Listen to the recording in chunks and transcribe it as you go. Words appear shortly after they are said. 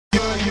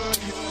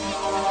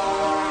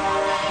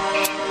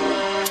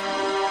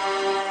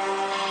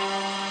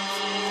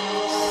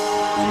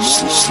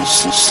Slap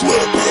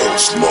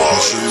house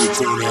live. Shit,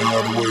 turn that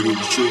all the way to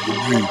the triple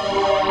B.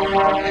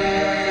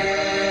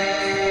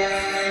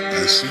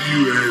 I see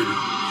you, Eddie.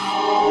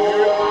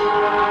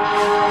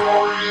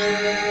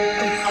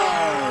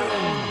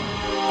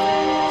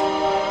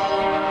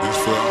 It's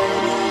for all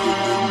those that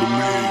didn't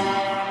believe.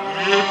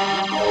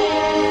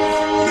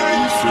 Now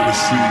you finna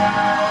see.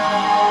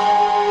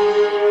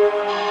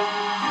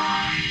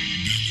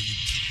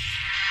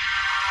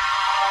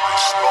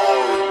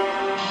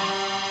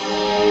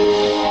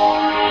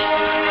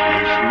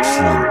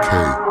 Slim K.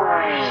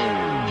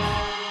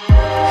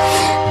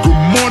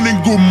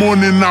 Good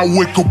morning, I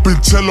wake up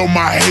and tell all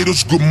my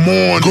haters good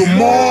morning. Good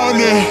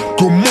morning,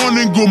 good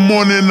morning, good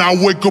morning, I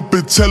wake up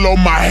and tell all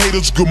my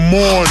haters good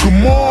morning.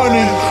 Good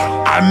morning.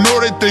 I know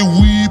that they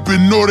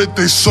weepin', know that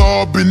they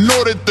sobbing,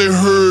 know that they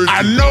hurt.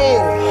 I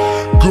know.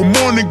 Good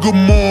morning, good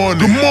morning,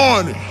 good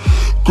morning.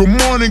 Good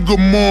morning,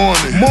 good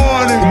morning,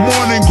 morning, good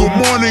morning, good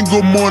morning,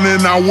 good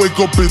morning. I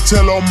wake up and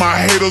tell all my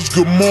haters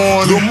good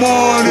morning. Good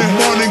morning, good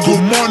morning,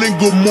 good morning,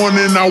 good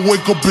morning. I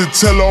wake up and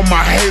tell all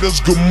my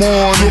haters good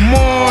morning. Good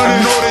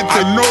morning.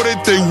 I know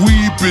that they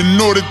weepin',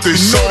 know that they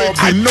sobbing,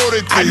 I know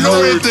that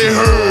they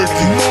hurt.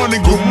 Good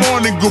morning, good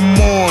morning, good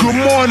morning, good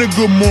morning,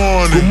 good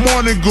morning, good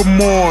morning, good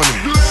morning.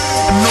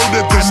 I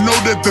know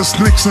that there's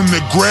snakes in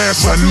the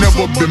grass. I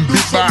never been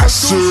bit by a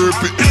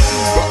serpent,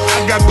 but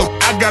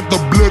I got the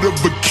blood of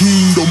a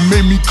king. Don't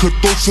make me cut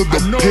those of the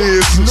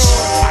peasants.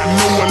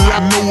 I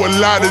know a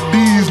lot of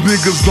these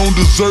niggas don't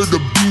deserve to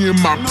be in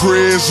my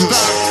presence.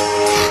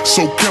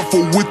 So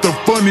careful with the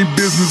funny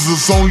business,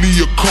 it's only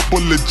a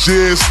couple of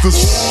jesters.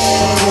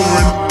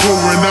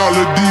 Pouring all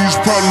of these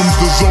problems,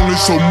 there's only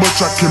so much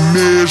I can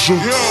measure.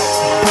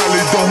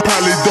 Probably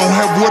don't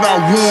have what I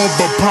want,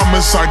 but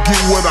promise I get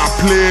what I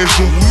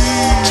pleasure.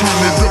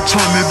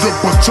 Turn it up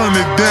or turn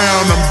it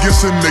down, I'm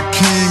guessing the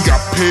king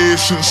got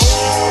patience.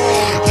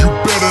 You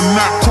better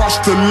not cross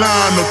the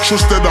line or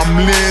trust that I'm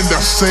laying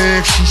down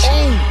sanctions.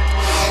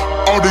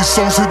 All these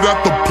songs hit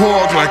at the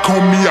park like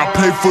homie, I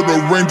play for the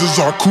Rangers.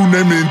 Our crew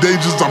named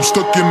Endangers. I'm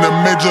stuck in the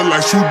major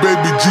like sweet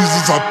baby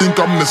Jesus. I think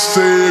I'm the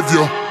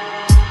savior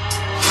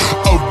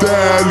of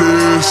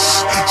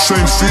Dallas.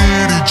 Same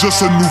city,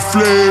 just a new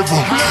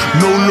flavor.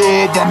 No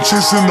love, I'm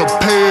chasing the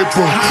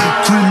paper.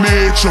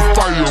 Cremate your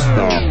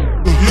fire.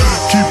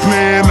 Keep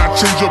playing, I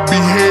change your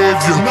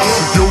behavior.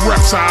 Your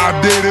raps are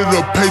outdated,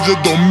 a pager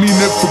don't mean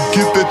that.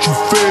 Forget that you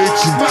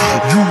faking.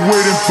 You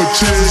waiting for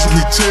chances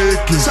we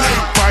taking.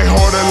 Fight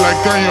harder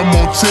like I am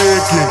on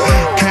Tekken.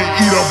 Can't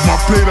eat off my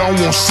plate, I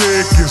want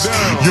seconds.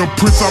 Young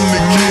Prince, I'm the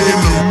king in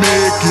the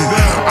making.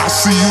 I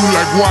see you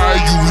like, why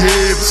are you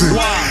hating?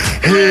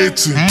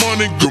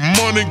 Morning, good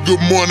morning,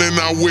 good morning.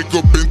 I wake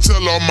up and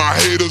tell all my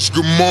haters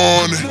good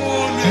morning.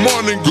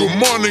 Morning, good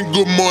morning,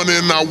 good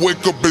morning. I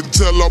wake up and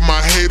tell all my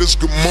haters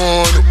good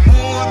morning.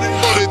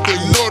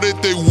 Know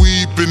that they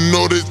weepin',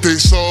 know that they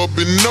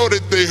sobbing, know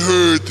that they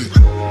hurtin'.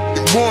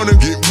 Good morning,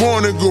 good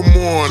morning, good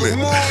morning.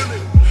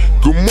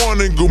 Good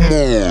morning, good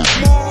morning.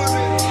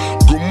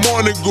 Good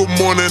morning, good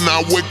morning.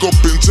 I wake up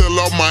and tell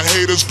all my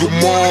haters good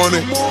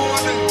morning.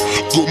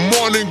 Good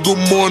morning,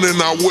 good morning.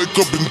 I wake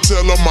up and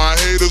tell all my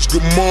haters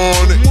good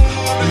morning.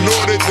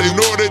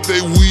 Know that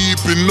they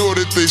weepin', know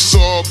that they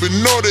sobbing,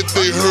 know that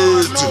they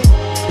hurtin'.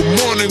 Good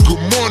morning,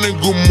 good morning,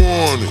 good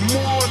morning.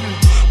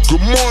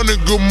 Good morning,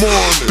 good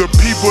morning. The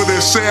people that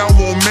say I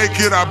won't make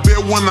it, I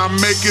bet when I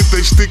make it,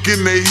 they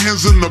sticking their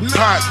hands in the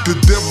pot. The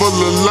devil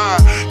a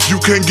lie, you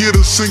can't get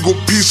a single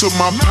piece of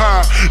my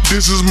pie.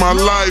 This is my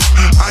life,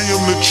 I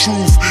am the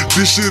truth.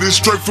 This shit is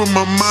straight from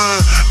my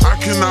mind. I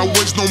cannot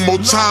waste no more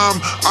time.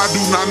 I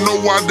do not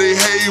know why they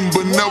hating,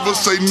 but never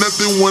say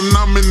nothing when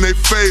I'm in their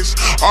face.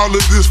 All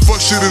of this fuck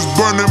shit is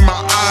burning my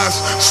eyes.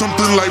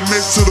 Something like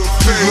next to the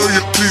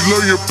face. Please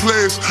learn your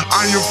place.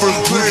 I am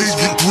first place.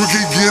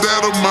 Rookie, get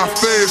out of my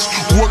face.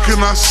 What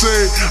can I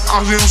say? I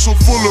am so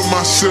full of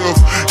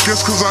myself. Guess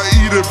cause I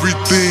eat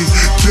everything.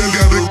 Dele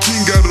got a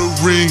king, got a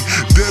ring.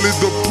 Dele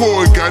the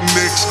poet got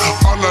next.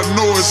 All I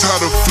know is how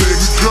to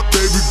flex.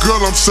 Baby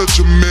girl, I'm such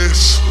a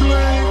mess.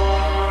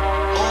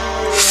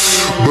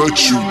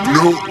 But you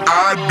know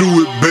I do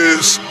it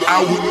best.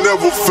 I would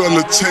never fail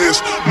a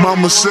test.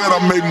 Mama said I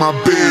make my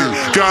bed.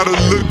 Gotta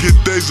look at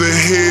days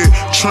ahead,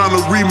 trying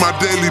to read my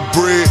daily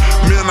bread.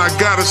 Man, I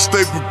gotta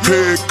stay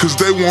prepared, cause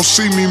they won't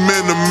see me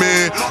man to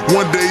man.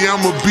 One day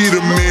I'ma be the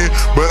man,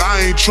 but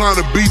I ain't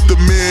trying to beat the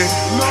man.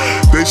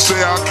 They say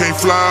I can't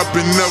fly up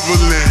in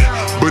Neverland,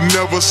 but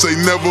never say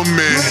never,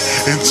 man.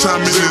 And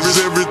timing is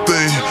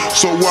everything,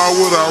 so why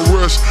would I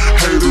rush?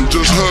 Hater,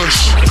 just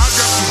hush.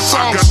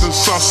 I got the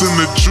sauce and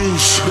the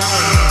juice.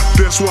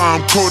 That's why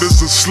I'm cold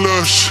as a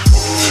slush.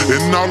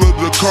 And all of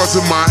the cards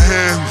in my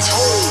hands,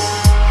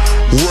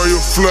 royal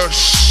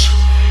flush.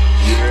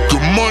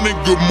 Good morning,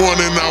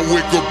 I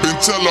wake up and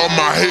tell all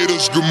my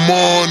haters good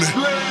morning.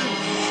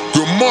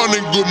 Good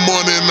morning,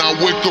 I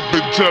wake up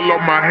and tell all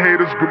my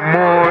haters good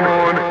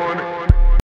morning.